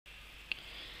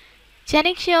ចា៎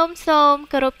នេះខ្ញុំសូម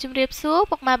គោរពជំរាបសួរ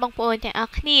ពុកម៉ែបងប្អូនទាំងអ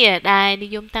ស់គ្នាដែលនិ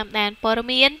យមតាមដានព័ត៌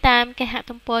មានតាមគេហ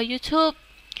ទំព័រ YouTube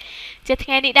ជាថ្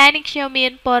ងៃនេះដែរនេះខ្ញុំមា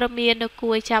នព័ត៌មានដ៏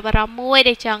គួរចាប់អារម្មណ៍មួយ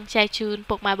ដែលចង់ចែកជូន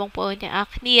ពុកម៉ែបងប្អូនទាំងអ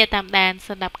ស់គ្នាតាមដាន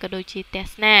ស្ដាប់ក៏ដូចជាទស្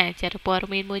សនាចា៎ព័ត៌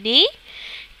មានមួយនេះ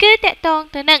គឺតកតង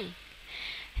ទៅនឹង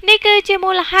នេះគឺជា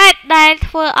មូលហេតុដែល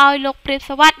ធ្វើឲ្យលោកព្រាប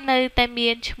សវត្ថនៅតែមា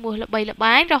នឈ្មោះល្បីល្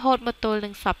បាញរហូតមកទល់នឹ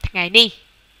ងសប្តាហ៍ថ្ងៃនេះ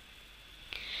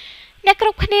អ្នកគ្រ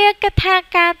ប់គ្នាគិតថា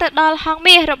ការទៅដល់ហង្ស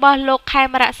មាសរបស់លោកខេ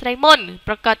មរៈស្រីមុន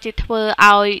ប្រកាសជាធ្វើ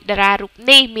ឲ្យតារារូប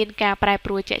នេះមានការប្រែប្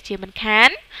រួលជាក់ជាមិនខាន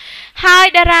ហើយ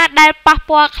តារាដែលប៉ះ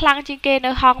ពាល់ខ្លាំងជាងគេ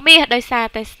នៅហង្សមាសដោយសារ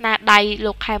តែស្នាដៃ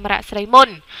លោកខេមរៈស្រីមុន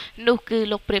នោះគឺ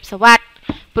លោកព្រាបសវត្ថ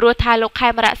ព្រោះថាលោកខេ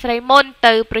មរៈស្រីមុន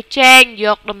ទៅប្រជែងយ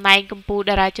កតំណែងកម្ពុជា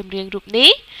តារាចម្រៀងរូប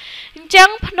នេះអញ្ចឹង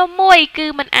ភ្នំមួយគឺ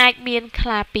มันអាចមានខ្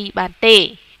លាពីរបានទេ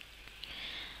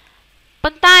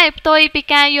ប៉ុន្តែផ្ទុយពី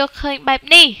ការយកឃើញបែប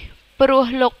នេះព្រោះ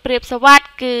លោកព្រាបសវត្ថ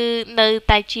គឺនៅ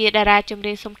តែជាតារាចម្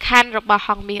រៀងសំខាន់របស់ហ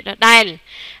ង្សមាសដដែល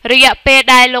រយៈពេល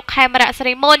ដែលលោកខេមរៈស្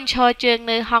រីមុនឈរជើង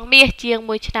នៅហង្សមាសជាង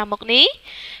1ឆ្នាំមកនេះ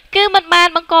គឺมันបាន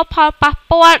បង្កផលប៉ះ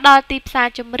ពាល់ដល់ទីផ្សារ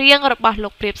ចម្រៀងរបស់លោ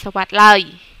កព្រាបសវត្ថឡើយ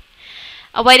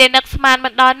អ្វីដែលនឹកស្មានមិ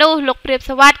នដល់នោះលោកព្រាប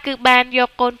សវត្ថគឺបានយក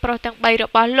កូនប្រុសទាំង3រ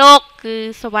បស់លោកគឺ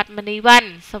សវត្ថមនីវ៉ាន់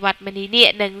សវត្ថមនីនាគ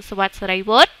និងសវត្ថសេរី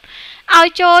វុឌ្ឍឲ្យ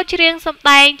ចូលច្រៀងសម្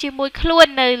ដែងជាមួយខ្លួន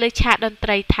នៅលើឆាកតន្ត្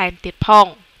រីថែមទៀតផង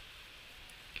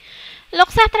លោក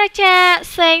សាស្ត្រាចារ្យ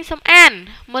សេងសំអាន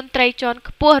មន្ត្រីជាន់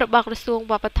ខ្ពស់របស់ក្រសួង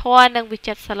វប្បធម៌និងវិ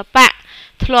ចិត្រសិល្បៈ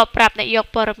ធ្លាប់ប្រាប់អ្នកយក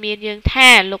ព័ត៌មានយើងថា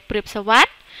លោកព្រាបសវត្ថ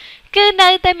គឺនៅ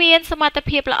តែមានសមត្ថ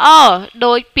ភាពល្អ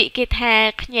ដោយពាក្យគេថា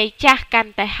ខ្ញីចាស់កា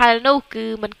ន់តែហឹលនោះគឺ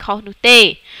មិនខុសនោះទេ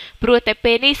ព្រោះតែ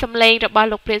ពេលនេះសម្លេងរបស់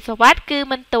លោកព្រាបសវត្ថគឺ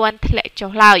មិនទាន់ធ្លាក់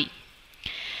ចុះឡើយ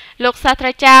លោកសាស្ត្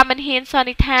រាចារ្យមិនហ៊ានសន្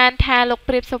និដ្ឋានថាលោក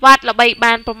ព្រាបសវត្ថល្បី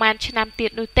បានប្រមាណឆ្នាំទៀត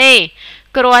នោះទេ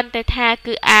គ្រាន់តែថា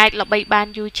គឺអាចល្បីបាន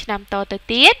យូរឆ្នាំតទៅ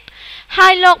ទៀតហើ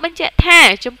យលោកបញ្ជាក់ថា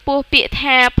ចំពោះពាក្យ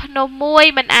ថាភ្នំមួយ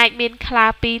មិនអាចមានខ្លា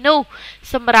ពីរនោះ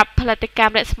សម្រាប់ផលិតក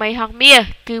ម្មរស្មីហង្សមាស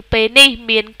គឺពេលនេះ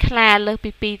មានខ្លាលើស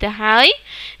ពី2ទៅហើយ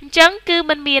អញ្ចឹងគឺ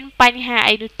មិនមានបញ្ហា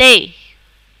អីនោះទេ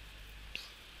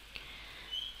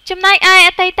ចំណែកឯអ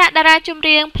តីតតារាចម្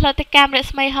រៀងផលិតកម្មរ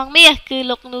ស្មីហង្សមាសគឺ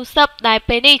លោកនូសឹបដែល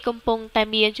ពេលនេះកំពុងតែ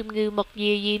មានជំងឺមុខ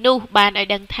យាយីនោះបានឲ្យ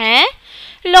ដឹងថា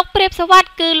លោកព្រាបសវត្ថ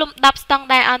គឺលំដាប់ស្តង់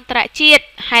ដារអន្តរជាតិ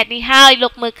ហេតុនេះហើយលោ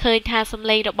កមើលឃើញថាសម្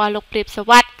លេងរបស់លោកព្រាបស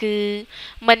វត្ថគឺ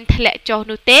មិនធ្លាក់ចុះ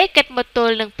នោះទេគិតមកទ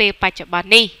ល់នឹងពេលបច្ចុប្បន្ន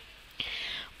នេះ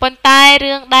ប៉ុន្តែ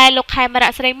រឿងដែលលោកខេម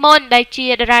រៈស្រីមុនដែលជា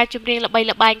តារាចម្រៀងល្បី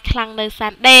ល្បាញខ្លាំងនៅសា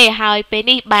ន់ដេហើយពេល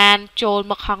នេះបានចូល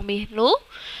មកហង្សមាសនោះ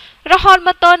រហូតម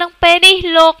កទល់នឹងពេលនេះ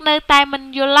លោកនៅតែមិន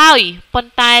យល់ឡើយប៉ុ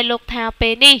ន្តែលោកថាពេ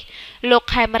លនេះលោក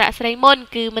ខេមរៈស្រីមុន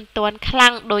គឺមិនទាន់ខ្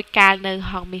លាំងដោយកាលនៅ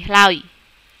ហង្សមាសឡើយ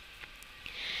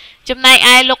ចំណែក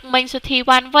ឯលោកមេងសុធី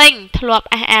វ៉ាន់វិញធ្លាប់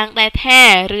អះអាងដែរថា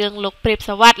រឿងលោកព្រាប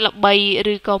សវត្ថល្បី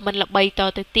ឬក៏មិនល្បីត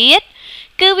ទៅទៀត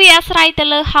គឺវាអាស្រ័យទៅ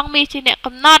លើហង្សមាសជាអ្នក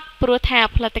កំណត់ព្រោះថា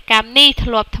ផលិតកម្មនេះធ្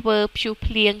លាប់ធ្វើព្យុះ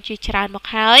ភ្លៀងជាច្រើនមក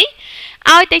ហើយ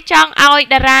ឲ្យតែចង់ឲ្យ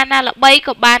តារាណាល្បី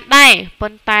ក៏បានដែរប៉ុ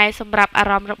ន្តែសម្រាប់អា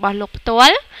រម្មណ៍របស់លោកផ្ទា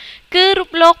ល់គឺរូប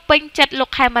លោកពេញចិត្តលោក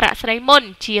ខេមរៈស្រីមុន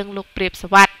ជាងលោកព្រាបស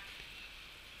វត្ថ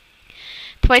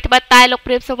ថ្មីត្បិតតែលោក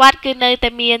ព្រាបសវត្ថគឺនៅតែ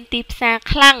មានទីផ្សារ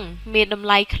ខ្លាំងមានតម្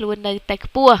លៃខ្លួននៅតែ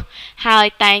ខ្ពស់ហើយ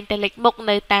តែងតែលេចមុខ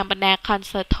នៅតាមបណ្ដា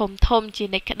concert ធំៗជា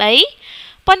និច្ចក្តី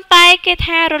ប៉ុន្តែគេ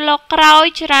ថារលកក្រោយ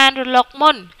ច្រើនរលក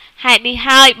មុនហេតុនេះ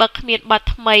ហើយបើគ្មានបទ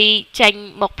ថ្មីចេញ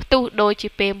មកផ្ទុះដូចជា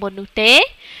ពេលមុននោះទេ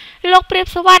លោកព្រាប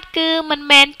សវត្ថគឺមិន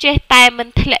មែនចេះតែមិន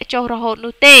ធ្លាក់ចុះរហូត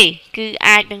នោះទេគឺ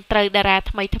អាចនឹងត្រូវតារា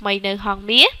ថ្មីនៅហង្ស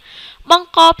មាសបង្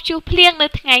កព្យុះភ្លៀងនៅ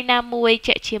ថ្ងៃណាមួយ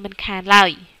ជាក់ជាមិនខានឡើ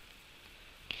យ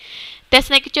ទស្ស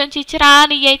និកជនជាច្រើន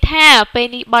និយាយថាពេល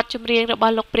នេះបទចម្រៀងរប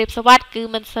ស់លោកព្រាបសវត្ថគឺ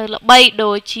មិនសូវល្បី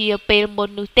ដូចជាពេលមុន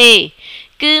នោះទេ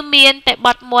គឺមានតែប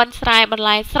ទមន្តស្រែបន្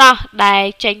លែស្រស់ដែល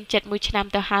ចេញចិត្ត1ឆ្នាំ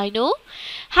ទៅហើយនោះ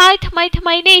ហើយថ្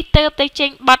មីនេះទើបតែចេញ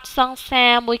បទសង្សា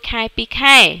រ1ខែ2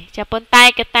ខែចាប៉ុន្តែ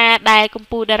កត្តាដែលកម្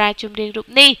ពុជាតារាចម្រៀងរូប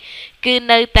នេះគឺ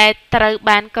នៅតែត្រូវ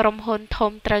បានក្រុមហ៊ុន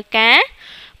ធំត្រូវការ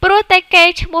ព្រោះតែគេ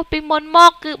ឈ្មោះពីមុនម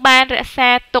កគឺបានរក្សា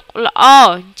ទុកល្អ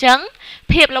អញ្ចឹង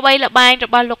ភាពល្បីល្បាញរ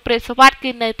បស់លោកព្រាបសវត្ថ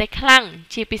គឺនៅតែខ្លាំង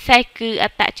ជាពិសេសគឺអ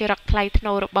ត្តចរិតថ្លៃថ្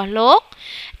នូររបស់លោក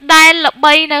ដែលល្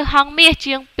បីនៅហង្សមាស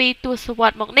ជាង2ទសវ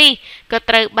ត្សរ៍មកនេះក៏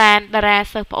ត្រូវបានតារា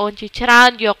សិស្សប្អូនជាច្រើន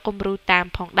យកគំរូតាម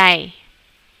ផងដែរ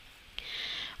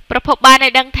ប្រភពបានឲ្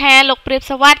យដឹងថាលោកព្រាប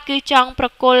សវត្ថគឺចង់ប្រ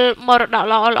គល់មរតក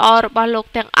ល្អៗរបស់លោក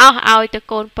ទាំងអស់ឲ្យទៅ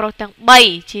កូនប្រុសទាំង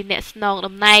3ជាអ្នកស្នង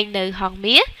តំណែងនៅហង្ស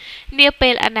មាសនាពេ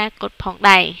លអនាគតផង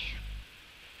ដែរ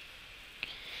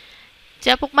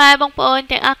ចាពុកម៉ែបងប្អូន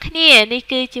ទាំងអស់គ្នានេះ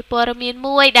គឺជាព័ត៌មាន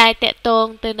មួយដែលតកតង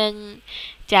ទៅនឹង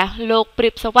ចាលោកព្រា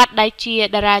បសវត្ថដែលជា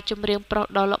តារាចម្រៀងប្រុស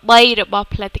ដ៏ល្បីរបស់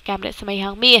ផលិតកម្មរស្មីហ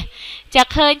ងមាសចា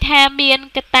ឃើញថាមាន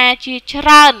កត្តាជាច្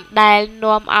រើនដែល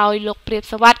នាំឲ្យលោកព្រាប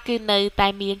សវត្ថគឺនៅតែ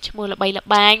មានឈ្មោះល្បីល្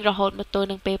បាញរហូតមកទល់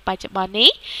នឹងពេលបច្ចុប្បន្ន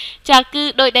នេះចាគឺ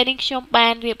ដោយដែលនេះខ្ញុំបា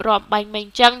នរៀបរាប់បាញ់មិញ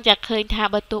អញ្ចឹងចាឃើញថា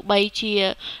បើទោះបីជា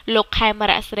លោកខេម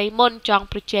រៈស្រីមុនចង់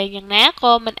ប្រជែងយ៉ាងណា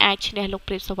ក៏មិនអាចឈ្នះលោក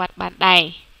ព្រាបសវត្ថបានដែរ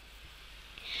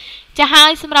ចាហើ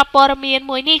យសម្រាប់ព័ត៌មាន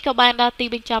មួយនេះក៏បានដល់ទី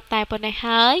បញ្ចប់តែប៉ុណ្ណេះ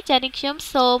ហើយចានេះខ្ញុំ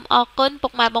សូមអរគុណពុ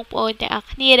កម៉ែបងប្អូនទាំងអស់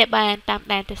គ្នាដែលបានតាម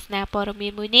ដានទស្សនាព័ត៌មា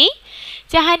នមួយនេះ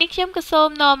ចាហើយនេះខ្ញុំក៏សូម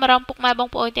នាំអារម្មណ៍ពុកម៉ែបង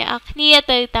ប្អូនទាំងអស់គ្នា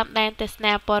ទៅតាមដានទស្ស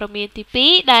នាព័ត៌មានទី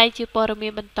2ដែលជាព័ត៌មា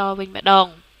នបន្តវិញម្ដង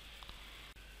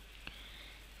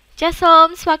ចាសូម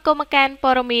ស្វាគមន៍មកកាន់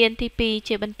ព័ត៌មានទី2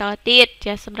ជាបន្តទៀត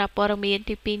ចាសម្រាប់ព័ត៌មាន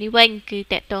ទី2នេះវិញគឺ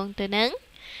តកតងទៅនឹង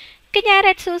កញ្ញា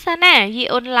រ៉េតស៊ូសាណាយី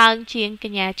អូនឡើងជាងក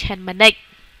ញ្ញាឆាន់ម៉ានិច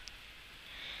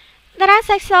តារា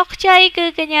សាច់សខ្ចីគឺ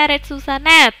កញ្ញារ៉េតស៊ូសា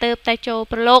ណាទើបតែចូល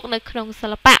ប្រឡូកនៅក្នុងសិ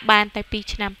ល្បៈបានតែ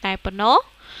2ឆ្នាំតែប៉ុណ្ណោះ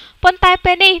ប៉ុន្តែ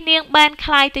ពេលនេះនាងបាន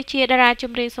ក្លាយទៅជាតារាច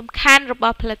ម្រៀងសំខាន់រប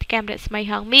ស់ផលិតកម្មរស្មី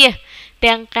ហងមាស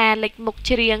ទាំងការលេចមុខ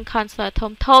ច្រៀង concert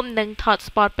ធំៗនិងថត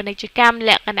spot ពាណិជ្ជកម្ម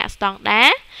លក្ខណៈស្តង់ដា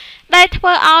រដែលធ្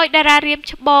វើឲ្យតារារៀម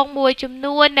ច្បងមួយចំ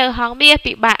នួននៅហងមាស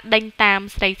ពិបាកដេញតាម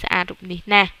ស្រីស្អាតរូបនេះ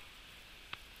ណាស់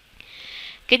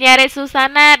កញ្ញារ៉េតស៊ូសា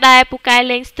ណាដែលពូកែ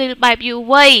លេងស្ទីលបែបយូរ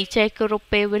វ័យចេះគោរព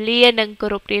ពេលវេលានិងគោ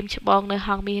រពរៀមច្បងនៅហ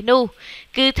ងមាសនោះ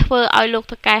គឺធ្វើឲ្យលោក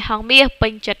ថកែហងមាសពេ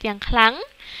ញចិត្តយ៉ាងខ្លាំង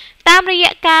តាមរ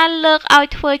យៈការលើកឲ្យ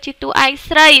ធ្វើជាតួឯក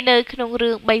ស្រីនៅក្នុង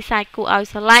រឿងបីសាច់គួរឲ្យ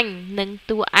ស្រឡាញ់និង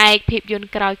តួឯកភាពយន្ត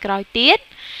ក្រោយៗទៀត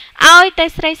ឲ្យតែ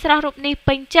ស្រីស្រស់រូបនេះ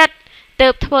ពេញចិត្តទើ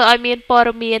បធ្វើឲ្យមានព័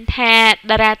ត៌មានថា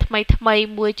តារាថ្មី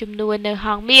មួយចំនួននៅហ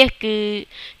ងមាសគឺ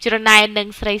ច្រណែននឹង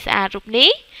ស្រីស្អាតរូប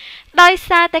នេះដោយ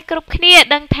សារតែគ្រប់គ្នា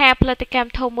ដឹងថាផលិតកម្ម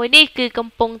ធំមួយនេះគឺកំ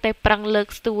ពុងតែប្រឹងលើក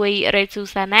ស្ទួយរ៉េតស៊ូ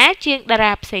សាណាជាងតា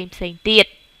រាផ្សេងទៀត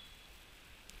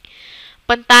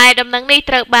ប៉ុន្តែដំណឹងនេះ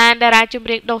ត្រូវបានតារាចម្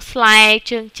រៀងដុសស្លែ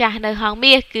ជើងចាស់នៅហង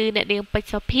មាសគឺអ្នកនាងពេជ្រ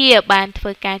សុភាបានធ្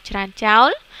វើការច្រានចោល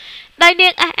ដោយនា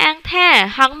ងអះអាងថា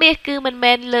ហងមាសគឺមិន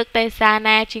មែនលើកតែសា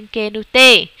ណាជាងគេនោះទេ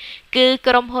គឺ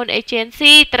ក្រុមហ៊ុន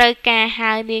agency ត្រូវការ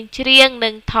ហៅនាងច្រៀងនិ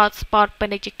ងថត spot ពា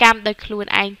ណិជ្ជកម្មដោយខ្លួន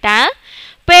ឯងតើ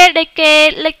ពេលដែលគេ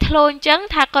លេចធ្លោអញ្ចឹង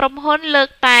ថាក្រុមហ៊ុនលើក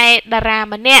តែតារា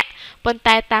ម្នាក់ប៉ុន្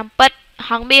តែតាមពិតហ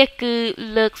ងមាសគឺ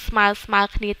លើកស្មើ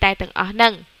គ្នាតែទាំងអស់ហ្នឹ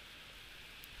ង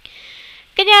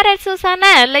កញ្ញារ៉េតស៊ូសា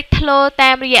ណាលេចធ្លោ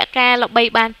តាមរយៈការល្បី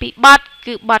បានពីបទ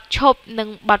គឺបទឈប់និង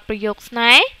បទប្រយោគស្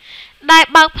នេហ៍ដែល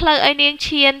បើកផ្លូវឲ្យនាង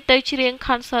ឈានទៅច្រៀង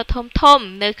concert ធំ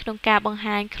នៅក្នុងការបង្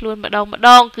ហាញខ្លួនម្ដ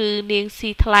ងគឺនាងស៊ី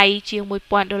ថ្លៃជាង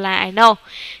$1000ឯណោះ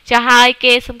ចាហើយ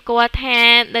គេសម្គាល់ថា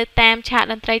នៅតាមឆាក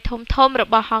តន្ត្រីធំរ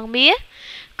បស់ហងមាស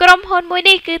ក្រុមហ៊ុនមួយ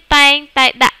នេះគឺតែងតែ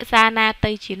ដាក់សាណា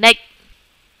ទៅជានិច្ច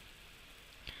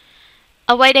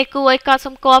អ្វីដែលគួរឲ្យកត់ស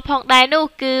ម្គាល់ផងដែរនោះ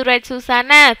គឺ Red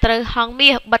Susana ត្រូវហងមា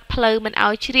សបិទផ្លូវមិន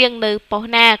ឲ្យច្រៀងនៅប៉ុស្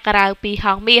តិ៍ណាក្រៅពីហ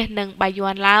ងមាសនិងបាយ័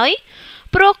នឡើយ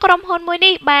ព្រោះក្រុមហ៊ុនមួយ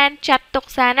នេះបានចាត់ទុក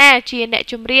សាណាជាអ្នក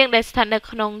ចម្រៀងដែលស្ថិតនៅ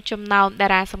ក្នុងចំណោមតា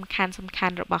រាសំខា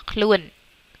ន់របស់ខ្លួន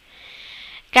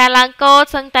ការឡើងកោត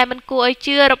សឹងតែមិនគួរឲ្យ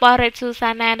ជឿរបស់ Red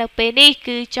Susana នៅពេលនេះ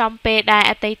គឺចំពេលដែល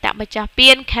អតីតម្ចាស់ពា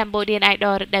ន Cambodian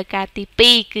Idol រដូវកាលទី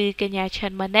2គឺកញ្ញា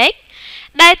Chan Manik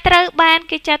ដែលត្រូវបាន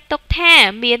គេចាត់ទុកថា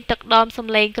មានទឹកដមស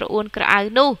ម្លេងក្រអួនក្រអៅ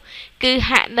នោះគឺ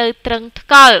ហាក់នៅត្រឹងថ្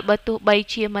កល់បើទោះបី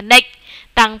ជា Manik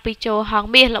តាំងពីចូលហង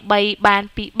មាសល្បីបាន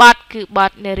ពីបទគឺប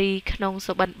ទនារីក្នុង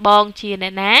សុបិនបងជាអ្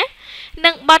នកណា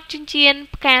និងបទចិញ្ចៀន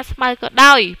ផ្កាស្មៅក៏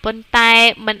ដោយប៉ុន្តែ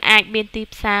มันអាចមានទី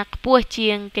ផ្សារខ្ពស់ជា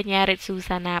ងកញ្ញារ៉េតស៊ូ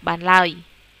សាណាបានឡើយ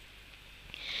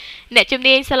អ្នកជំ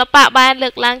នាញសិល្បៈបានលើ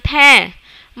កឡើងថា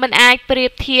มันអាចប្រៀ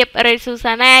បធៀបរ៉េតស៊ូ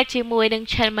សាណាជាមួយនឹង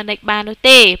ឆិនម៉ានិកបាននោះ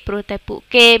ទេព្រោះតែពួក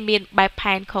គេមានបែប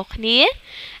ផែនខុសគ្នា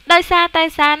ដោយសារតែ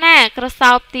សាណាក្រ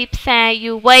សោបទីផ្សារ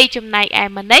យូរវ័យចំណែកឯ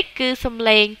ម៉ានិកគឺសំ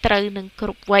ឡេងត្រូវនឹងគ្រ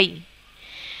ប់វ័យ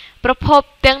ប្រភព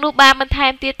ទាំងនោះបានបន្ថែ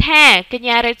មទៀតថាកញ្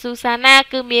ញារ៉េតស៊ូសាណា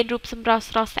គឺមានរូបសម្រស់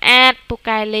ស្រស់ស្អាតពូ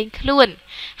កែលេងខ្លួន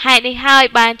ហេតុនេះហើយ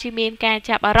បានជាមានការ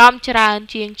ចាប់អារម្មណ៍ច្រើន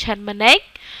ជាងឆិនម៉ានិក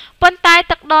ប៉ុន្តែ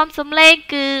ទឹកដមសំឡេង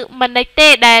គឺម៉ានិកទេ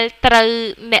ដែលត្រូវ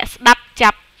អ្នកស្ដាប់ចា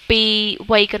ប់ពី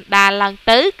វ័យកណ្ដាលឡើង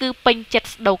ទៅគឺពេញចិត្ត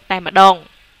ស្ដោកតែម្ដង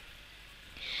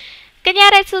កញ្ញា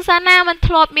រ៉េតស៊ូសាណាមិន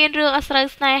ធ្លាប់មានរឿងអាស្រូវ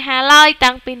ស្នេហាឡើយ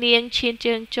តាំងពីនាងឈាន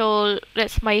ជើងចូលរ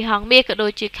ស្មីហងមាសក៏ដូ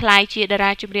ចជាក្លាយជាតា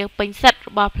រាចម្រៀងពេញសិទ្ធិរ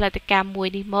បស់ផលិតកម្មមួយ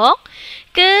នេះមក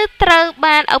គឺត្រូវ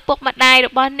បានឪពុកម្ដាយរ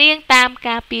បស់នាងតាម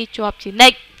ការពារជាប់ជានិ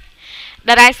ច្ច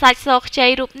តារាសាច់សខ្ចី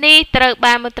រូបនេះត្រូវ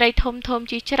បានមន្ត្រីធំ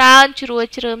ជាច្រើនជ្រួល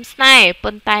ជ្រើមស្នេហ៍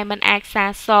ប៉ុន្តែมันអាចសា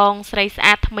សងស្រីស្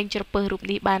អាតថ្មិញច្រពើរូប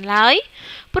នេះបានឡើយ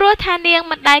ព្រោះថានាង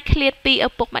មិនដែលឃ្លាតពីឪ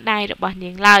ពុកម្ដាយរបស់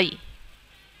នាងឡើយ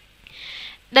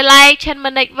ដែលឡែក Chen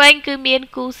Manik វិញគឺមាន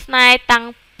គូស្នេហ៍តាំង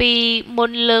ពីមុ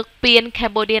នលើកពាន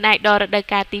Cambodian Idol រដូវ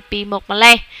កាលទី 2 មកម្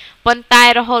លេះប៉ុន្តែ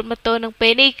រហូតមកទល់នឹងពេ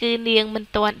លនេះគឺនាងមិន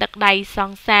ទាន់ដឹកដៃស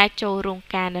ង្សារចូលរោង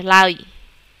ការនៅឡើយ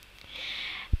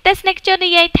ទស្សនិកជន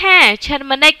និយាយថា Chen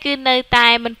Manik គឺនៅតែ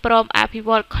មិនព្រមអភិវ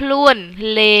ឌ្ឍខ្លួន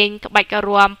លេងក្បាច់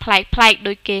រាំប្លែកៗ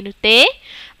ដូចគេនោះទេ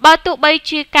បើទោះបី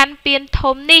ជាកាន់ពាន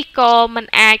ធំនេះក៏មិន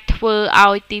អាចធ្វើ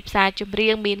ឲ្យទីផ្សារចម្រៀ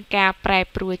ងមានការប្រែ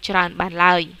ប្រួលច្រើនបាន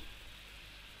ឡើយ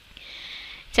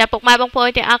ចាពុកម៉ែបងប្អូន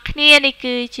ទាំងអស់គ្នានេះ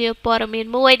គឺជាព័ត៌មាន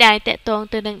មួយដែលតកតង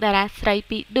ទៅនឹងតារាស្រី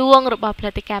ពីរដួងរបស់ផ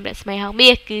លិតកម្មរស្មីហងមា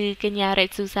សគឺកញ្ញារ៉េត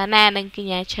ស៊ូសាណានិងកញ្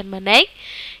ញា Chen Manik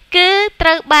គឺត្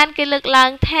រូវបានគេលើកឡើ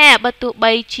ងថាបើទោះ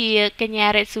បីជាកញ្ញា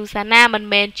រ៉េតស៊ូសាណាមិន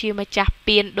មែនជាម្ចាស់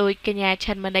ពានដោយកញ្ញា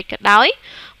Chen Manik ក៏ដោយ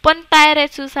ប៉ុន្តែរ៉េត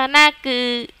ស៊ូសាណាគឺ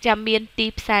ចាំមានទី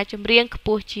ផ្សារចម្រៀងខ្ព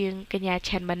ស់ជាងកញ្ញា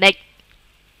Chen Manik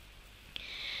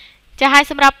ចាហើយ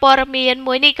សម្រាប់ព័ត៌មាន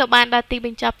មួយនេះក៏បានដល់ទីប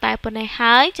ញ្ចប់តែប៉ុណ្ណេះ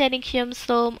ហើយចានេះខ្ញុំ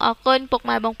សូមអរគុណពុក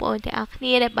ម៉ែបងប្អូនទាំងអស់គ្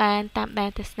នាដែលបានតាមដា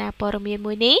នទស្សនាព័ត៌មាន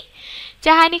មួយនេះ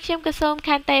ចាហើយនេះខ្ញុំក៏សូមខ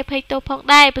ន្តីអភ័យទោសផង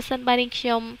ដែរបើសិនបើនេះខ្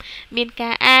ញុំមានកា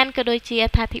រអានក៏ដូចជាអ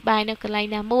ត្ថាធិប្បាយនៅកន្លែង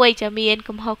ណាមួយចាមាន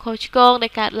កំហុសខុសឆ្គងដែ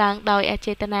លកើតឡើងដោយអ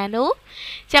ចេតនានោះ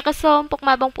ចាក៏សូមពុក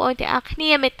ម៉ែបងប្អូនទាំងអស់គ្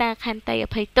នាមេត្តាខន្តីអ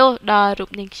ភ័យទោសដល់រូប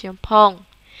នាងខ្ញុំផង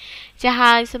ចា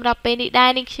ហើយសម្រាប់ពេលនេះដែ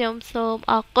រនេះខ្ញុំសូម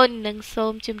អរគុណនិងសូ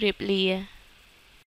មជម្រាបលា